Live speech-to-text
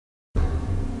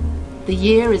The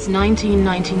year is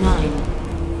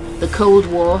 1999. The Cold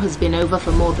War has been over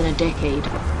for more than a decade,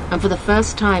 and for the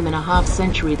first time in a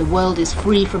half-century, the world is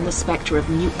free from the spectre of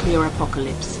nuclear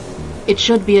apocalypse. It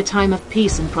should be a time of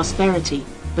peace and prosperity,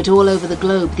 but all over the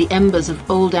globe, the embers of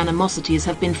old animosities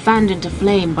have been fanned into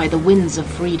flame by the winds of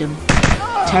freedom.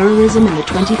 Terrorism in the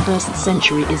 21st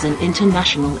century is an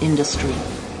international industry.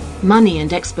 Money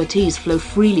and expertise flow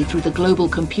freely through the global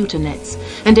computer nets,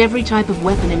 and every type of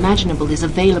weapon imaginable is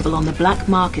available on the black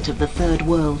market of the Third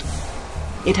World.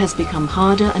 It has become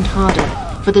harder and harder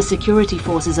for the security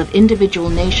forces of individual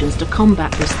nations to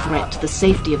combat this threat to the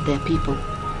safety of their people.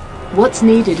 What's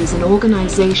needed is an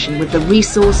organization with the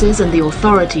resources and the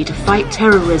authority to fight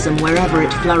terrorism wherever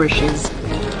it flourishes.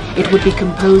 It would be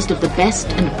composed of the best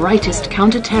and brightest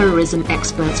counter-terrorism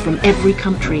experts from every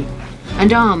country,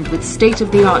 and armed with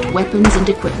state-of-the-art weapons and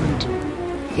equipment.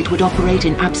 It would operate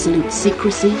in absolute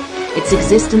secrecy, its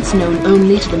existence known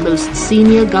only to the most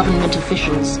senior government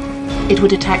officials. It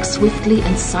would attack swiftly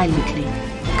and silently,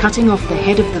 cutting off the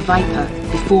head of the Viper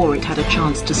before it had a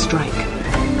chance to strike.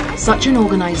 Such an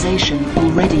organization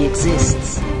already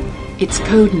exists. Its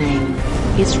code name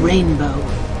is Rainbow.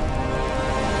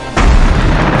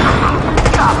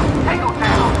 Tango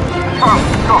down! Charlie,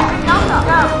 go!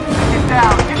 Get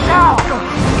down! Get down!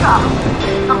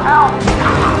 Some help! Get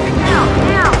down!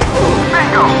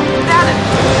 Bingo! Got it!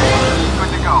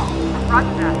 Good to go.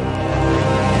 Roger that.